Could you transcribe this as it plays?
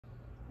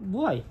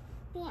Why?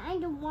 I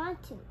don't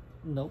want to.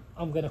 No,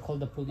 I'm gonna call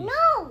the police.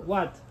 No!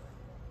 What?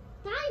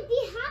 Daddy, be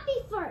happy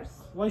first.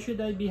 Why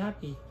should I be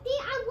happy?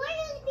 I want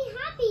you to be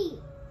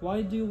happy.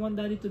 Why do you want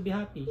Daddy to be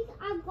happy? Because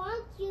I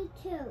want you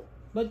to.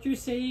 But you're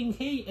saying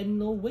hey and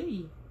no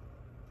way.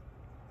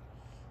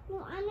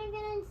 No, I'm not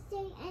gonna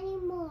say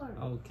anymore.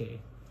 Okay.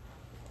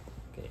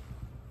 Okay.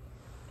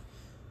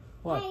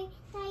 What?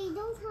 Daddy,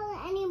 don't call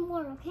it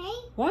anymore, okay?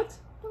 What?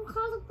 Don't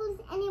call the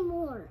police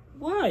anymore.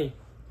 Why?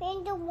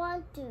 I don't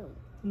want to.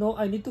 No,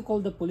 I need to call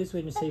the police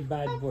when you say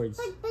bad words.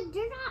 But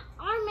they're not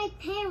are my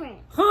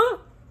parents. Huh?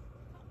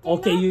 They're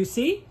Okay, not- you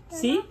see? They're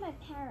See? not my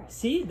parents.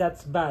 See?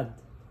 That's bad.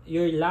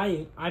 You're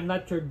lying. I'm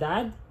not your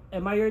dad.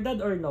 Am I your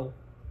dad or no?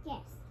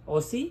 Yes. Oh,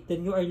 see?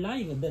 Then you are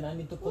lying and then I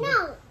need to call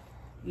No.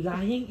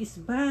 Lying is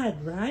bad,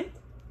 right?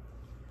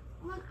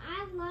 When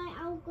I lie,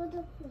 I'll go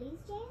to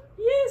police jail.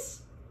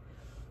 Yes.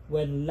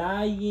 When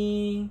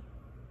lying,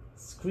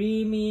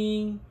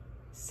 screaming,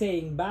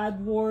 saying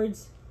bad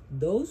words,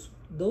 those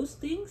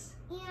things,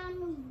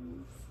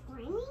 And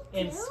screaming too.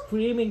 and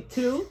screaming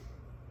too.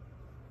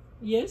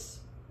 Yes.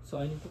 So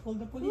I need to call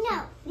the police.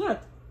 No.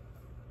 What?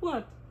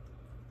 What?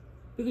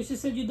 Because you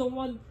said you don't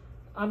want.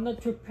 I'm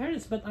not your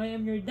parents, but I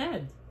am your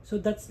dad. So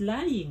that's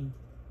lying.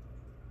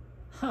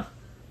 Ha.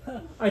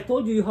 I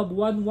told you have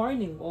one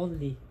warning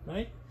only,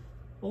 right?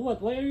 Oh,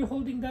 what? Why are you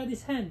holding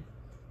Daddy's hand?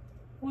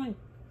 Why?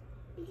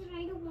 Because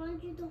I don't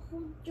want you to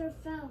hold your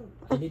phone.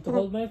 I need to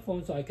hold my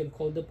phone so I can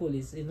call the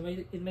police in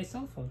my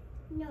cell phone.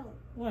 No,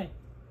 Why?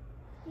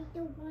 I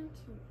don't want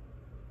to.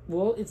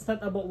 Well, it's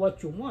not about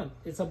what you want.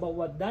 It's about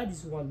what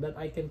Daddy's want that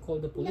I can call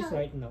the police No.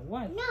 right now.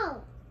 Why?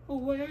 No, Oh,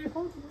 why are you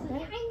holding my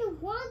hand? I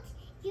don't want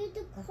you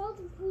to call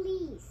the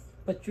police.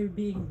 But you're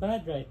being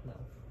bad right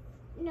now.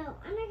 No,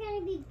 I'm not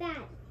gonna be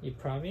bad. You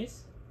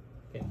promise?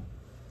 Okay.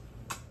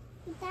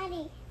 But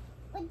Daddy,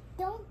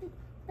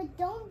 but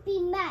don't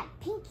be mad.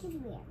 Pink is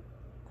weird.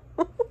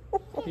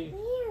 Pink-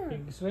 Weird.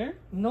 Pink swear?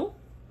 No?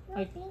 No,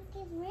 I- pink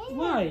is weird.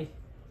 Why?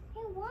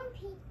 I want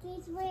pink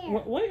is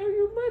weird. Why are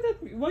you mad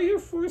at me? Why are you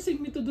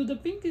forcing me to do the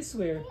pinky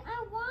swear?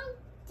 I want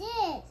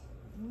this.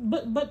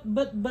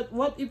 But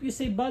what if you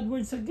say bad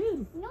words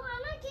again? No,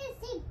 I'm not gonna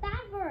say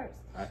bad words.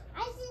 I-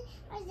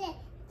 I said,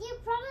 you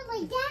promise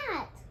like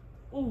that.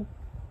 Oh,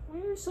 why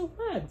are you so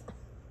mad?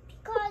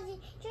 Because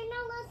you're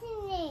not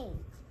listening.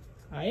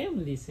 I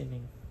am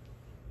listening.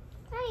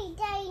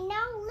 Daddy,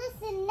 now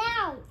listen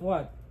now.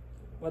 What?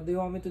 What do you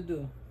want me to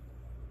do?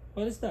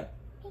 What is that?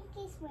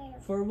 Pinky swear.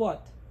 For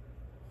what?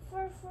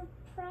 For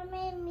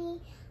promise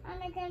me I'm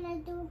not gonna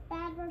do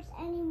bad words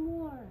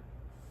anymore.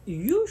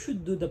 You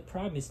should do the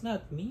promise,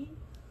 not me.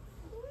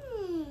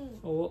 Hmm.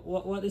 Oh,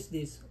 what is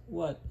this?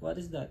 What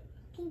is that?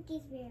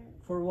 Pinky swear.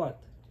 For what?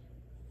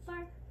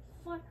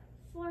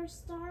 For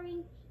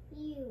starring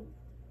you.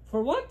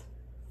 For what?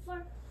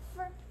 For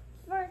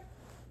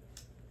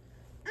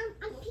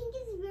I'm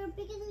pinky swear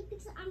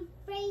because I'm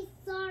very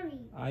sorry.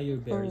 You're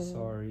very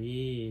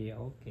sorry.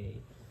 Okay.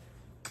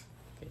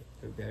 Okay,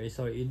 you're very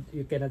sorry.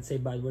 You cannot say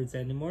bad words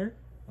anymore?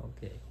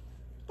 Okay.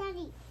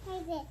 Daddy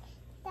said,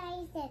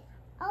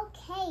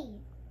 okay.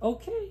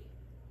 Okay.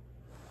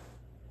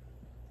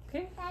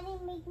 Okay. Daddy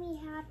make me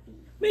happy.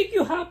 Make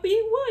you happy?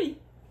 Why?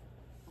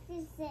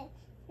 You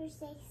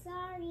say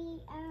sorry,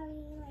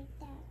 like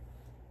that.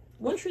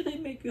 Why should I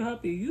make you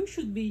happy? You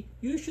should be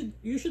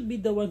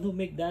the one who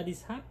make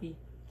daddies happy.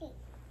 Okay.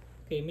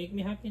 Okay, make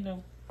me happy now.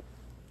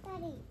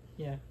 Daddy.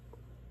 Yeah.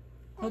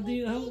 How do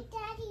you how?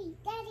 Daddy,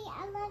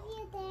 I love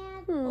you,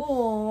 Dad.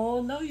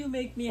 Oh, now you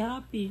make me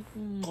happy.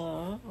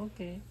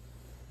 Okay.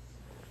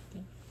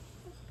 Okay.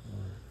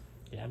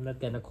 Okay, I'm not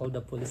gonna call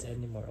the police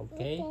anymore,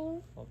 okay?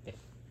 Okay.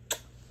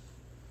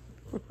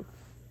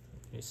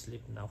 You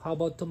sleep now. How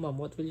about to mom?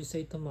 What will you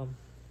say to mom?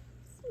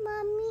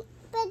 Mommy,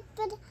 but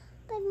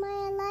I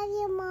love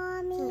you,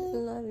 Mommy.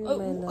 Love you, my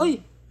love.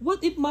 Oy,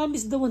 what if mom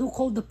is the one who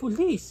called the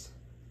police?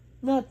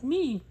 Not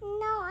me.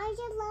 No, I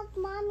just love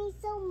Mommy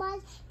so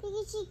much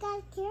because she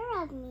got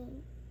care of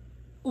me.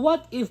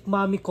 What if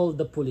mommy called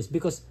the police?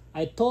 Because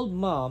I told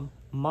mom,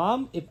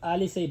 if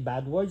Ali say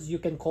bad words, you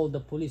can call the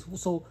police.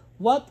 So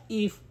what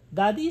if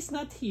daddy is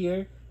not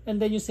here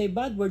and then you say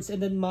bad words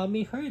and then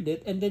mommy heard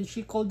it and then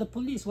she called the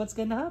police? What's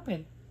gonna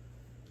happen?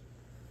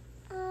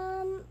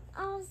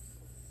 I'll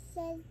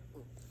say,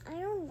 I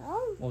don't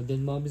know. Oh,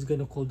 then mom is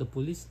gonna call the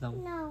police now.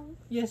 No.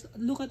 Yes,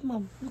 look at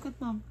mom. Look at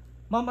mom.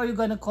 Mom, are you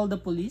gonna call the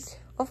police?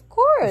 Of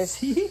course.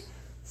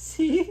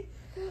 See?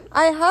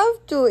 I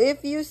have to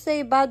if you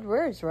say bad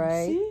words,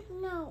 right? See?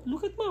 No.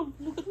 Look at mom,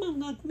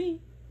 not me.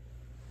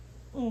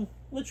 Oh,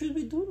 what should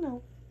we do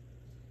now?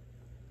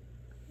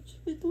 What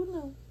should we do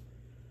now?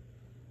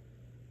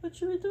 What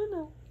should we do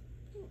now?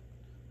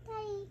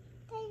 Daddy,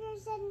 Tiger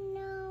said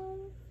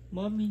no.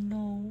 Mommy,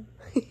 no.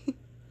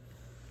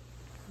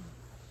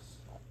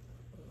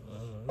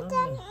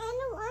 Daddy, I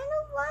don't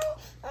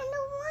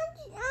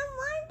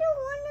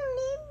want to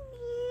leave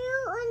you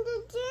in the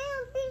jail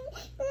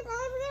because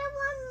I'm gonna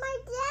want my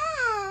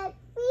dad.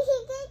 He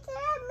takes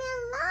care of me a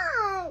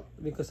lot.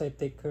 Because I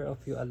take care of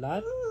you a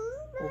lot.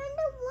 But I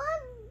don't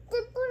want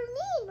the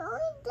police,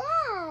 only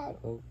dad.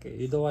 Okay.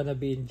 You don't wanna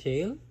be in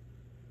jail?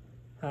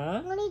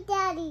 Huh? Only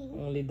daddy.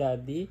 Only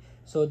daddy.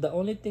 So the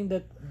only thing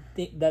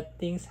that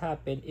things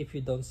happen if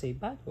you don't say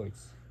bad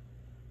words.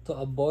 To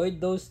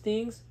avoid those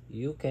things,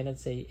 you cannot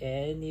say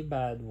any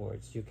bad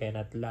words. You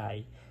cannot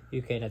lie.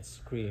 You cannot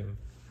scream.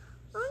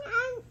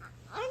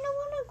 I don't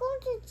want to go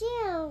to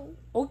jail.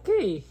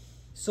 Okay.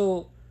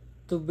 So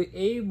to be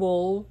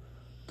able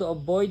to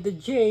avoid the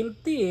jail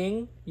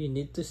thing, you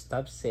need to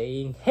stop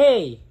saying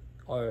hey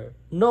or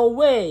no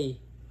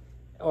way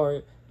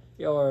or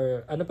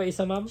ano pa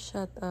isa, ma'am?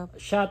 Shut up.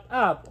 Shut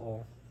up.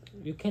 Oh,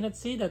 you cannot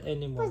say that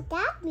anymore. What's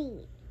that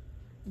mean?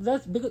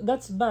 That's because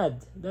that's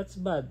bad. That's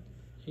bad.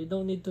 You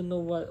don't need to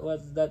know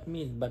what that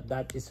means, but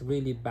that is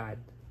really bad.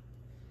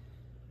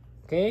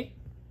 Okay?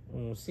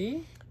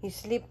 See? You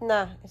sleep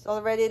na. It's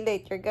already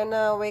late. You're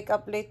gonna wake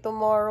up late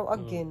tomorrow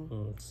again.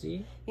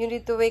 See? You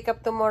need to wake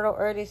up tomorrow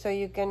early so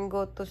you can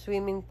go to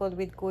swimming pool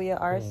with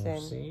Kuya Arsen.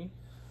 See?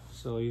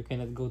 So you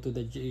cannot go to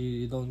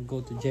you don't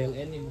go to jail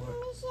anymore.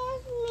 Mommy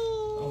says me.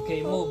 Okay,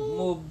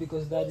 move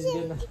because that is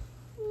gonna